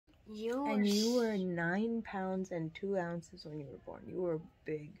And you were 9 pounds and 2 ounces when you were born. You were a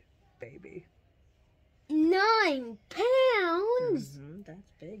big baby. 9 pounds? That's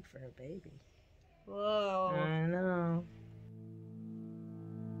big for a baby. Whoa. I know.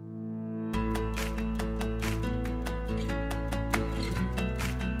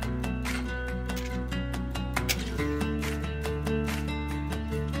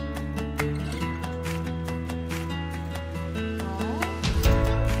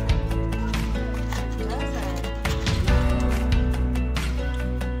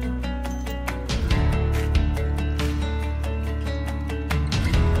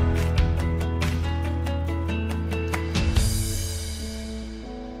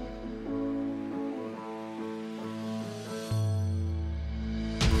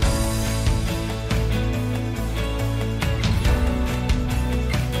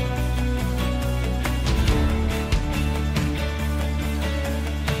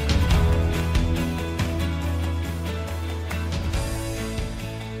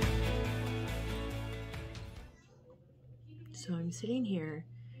 So I'm sitting here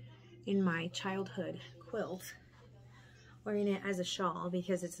in my childhood quilt, wearing it as a shawl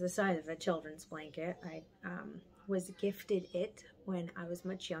because it's the size of a children's blanket. I was gifted it when I was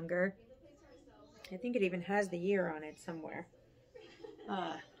much younger. I think it even has the year on it somewhere.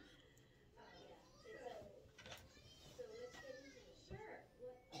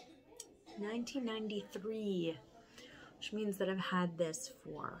 1993, which means that I've had this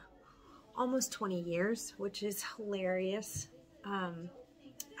for almost 20 years, which is hilarious.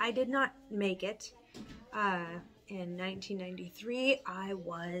 I did not make it. In 1993, I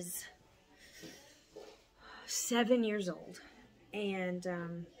was 7 years old, and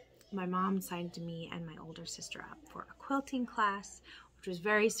my mom signed me and my older sister up for a quilting class, which was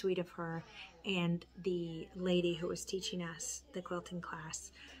very sweet of her. And the lady who was teaching us the quilting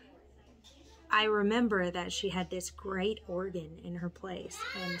class, I remember that she had this great organ in her place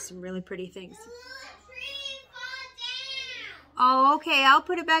and some really pretty things. Oh, okay, I'll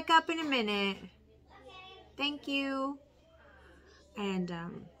put it back up in a minute. Thank you. And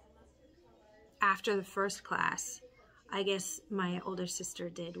after the first class, I guess my older sister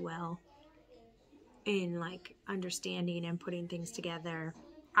did well in like understanding and putting things together.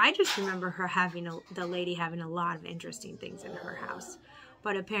 I just remember her having the lady having a lot of interesting things in her house,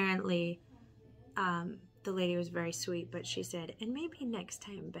 but apparently the lady was very sweet. But she said, and maybe next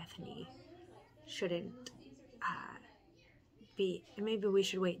time Bethany shouldn't maybe we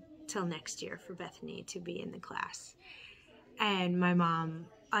should wait till next year for Bethany to be in the class. And my mom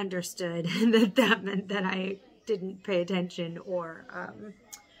understood that meant that I didn't pay attention or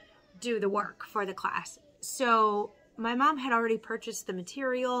do the work for the class. So my mom had already purchased the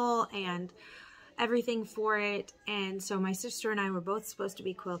material and everything for it, and so my sister and I were both supposed to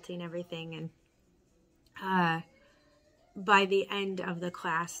be quilting everything. And by the end of the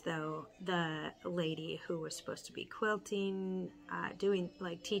class, though, the lady who was supposed to be quilting,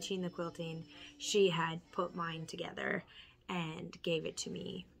 teaching the quilting, she had put mine together and gave it to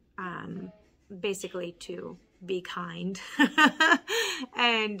me, basically to be kind.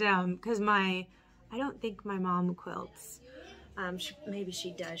 And because I don't think my mom quilts. Maybe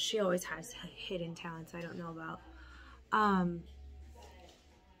she does. She always has hidden talents I don't know about.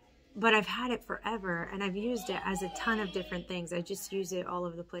 But I've had it forever, and I've used it as a ton of different things. I just use it all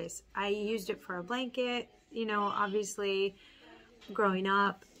over the place. I used it for a blanket, you know, obviously growing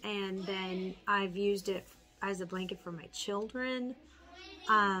up, and then I've used it as a blanket for my children.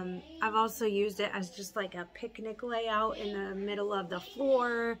 I've also used it as just like a picnic layout in the middle of the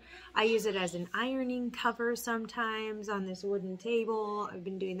floor. I use it as an ironing cover sometimes on this wooden table. I've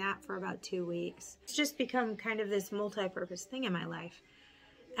been doing that for about 2 weeks. It's just become kind of this multi-purpose thing in my life.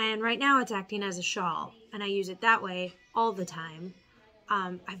 And right now it's acting as a shawl, and I use it that way all the time.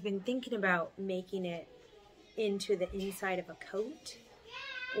 I've been thinking about making it into the inside of a coat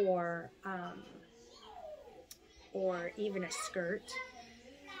or even a skirt,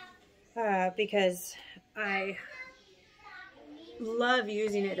 because I love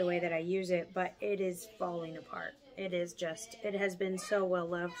using it the way that I use it, but it is falling apart. It has been so well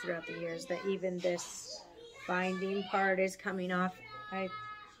loved throughout the years that even this binding part is coming off.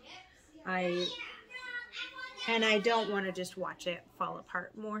 And I don't want to just watch it fall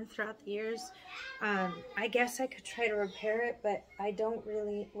apart more throughout the years. I guess I could try to repair it, but I don't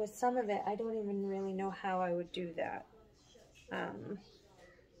really, with some of it, I don't even really know how I would do that.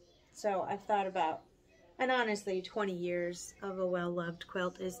 So I've thought about, and honestly, 20 years of a well-loved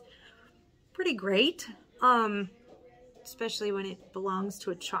quilt is pretty great, especially when it belongs to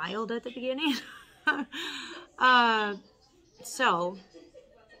a child at the beginning. So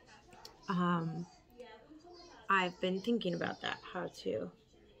I've been thinking about that, how to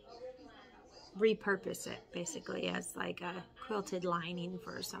repurpose it basically as like a quilted lining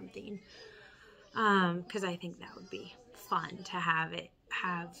for something, because I think that would be fun to have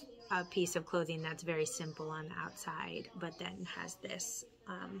a piece of clothing that's very simple on the outside but then has this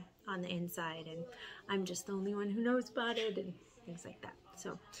on the inside, and I'm just the only one who knows about it and things like that.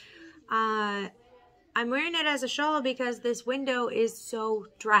 So I'm wearing it as a shawl because this window is so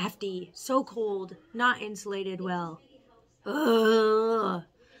drafty, so cold, not insulated well. Ugh.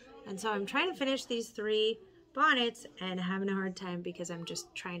 And so I'm trying to finish these 3 bonnets and having a hard time because I'm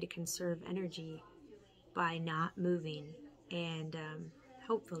just trying to conserve energy by not moving. And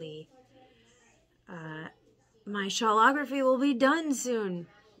hopefully my shawlography will be done soon.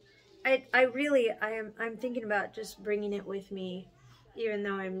 I'm thinking about just bringing it with me. Even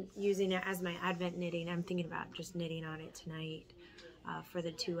though I'm using it as my Advent knitting, I'm thinking about just knitting on it tonight for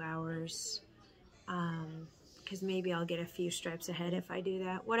the 2 hours. Because maybe I'll get a few stripes ahead if I do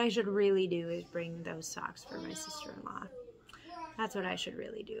that. What I should really do is bring those socks for my sister-in-law. That's what I should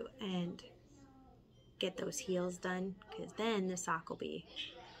really do. And get those heels done. Because then the sock will be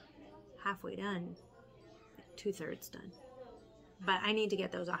halfway done. Like 2/3 done. But I need to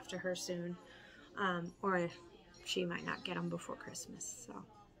get those off to her soon. Or she might not get them before Christmas. So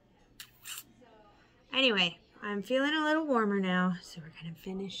anyway, I'm feeling a little warmer now, so we're gonna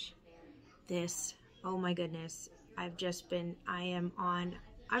finish this. Oh my goodness, I'm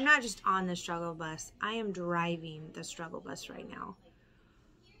not just on the struggle bus, I am driving the struggle bus right now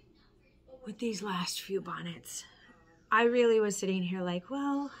with these last few bonnets. I really was sitting here like,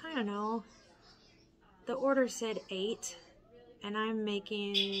 well, I don't know, the order said 8 and I'm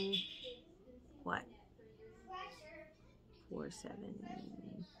making what, 4, 7,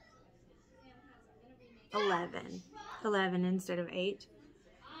 11 instead of 8.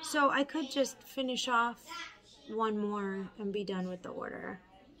 So I could just finish off 1 more and be done with the order.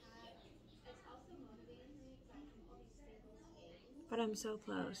 But I'm so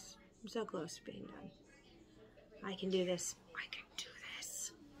close. I'm so close to being done. I can do this. I can do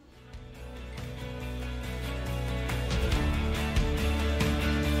this.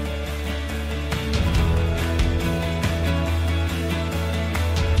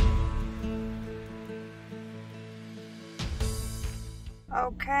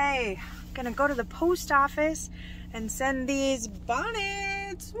 Okay, I'm gonna go to the post office and send these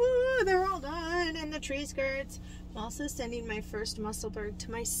bonnets. Woo, they're all done, and the tree skirts. I'm also sending my first Musselburgh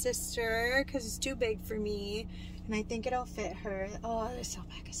to my sister because it's too big for me, and I think it'll fit her. Oh, this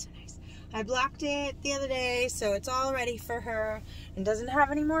alpaca is so nice. I blocked it the other day, so it's all ready for her and doesn't have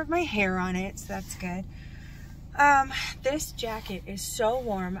any more of my hair on it, so that's good. This jacket is so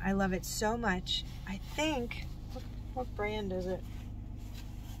warm. I love it so much. I think, what brand is it?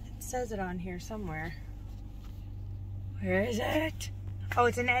 Says it on here somewhere. Where is it? Oh,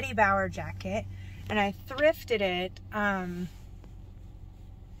 it's an Eddie Bauer jacket, and I thrifted it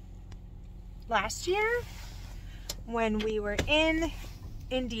last year when we were in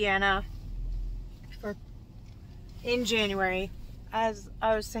Indiana in January. As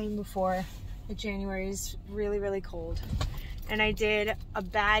I was saying before, January is really, really cold, and I did a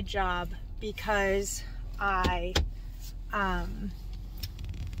bad job because I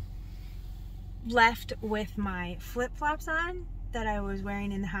left with my flip-flops on that I was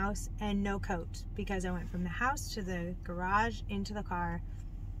wearing in the house and no coat, because I went from the house to the garage into the car.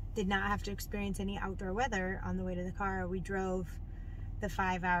 Did not have to experience any outdoor weather on the way to the car. We drove the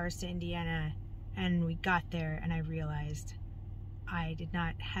 5 hours to Indiana, and we got there and I realized I did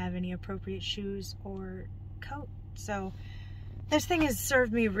not have any appropriate shoes or coat. So this thing has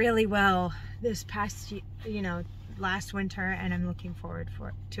served me really well this past, last winter, and I'm looking forward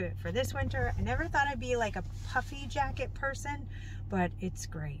to it for this winter. I never thought I'd be like a puffy jacket person, but it's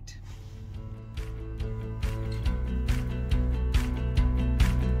great.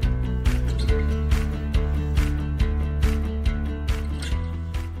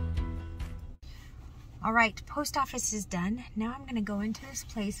 All right, post office is done. Now I'm gonna go into this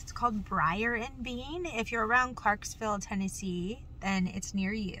place. It's called Briar Bean. If you're around Clarksville, Tennessee, then it's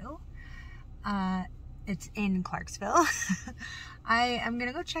near you. It's in Clarksville. I am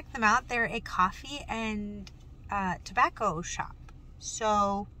gonna go check them out. They're a coffee and tobacco shop.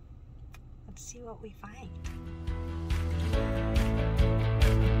 So let's see what we find.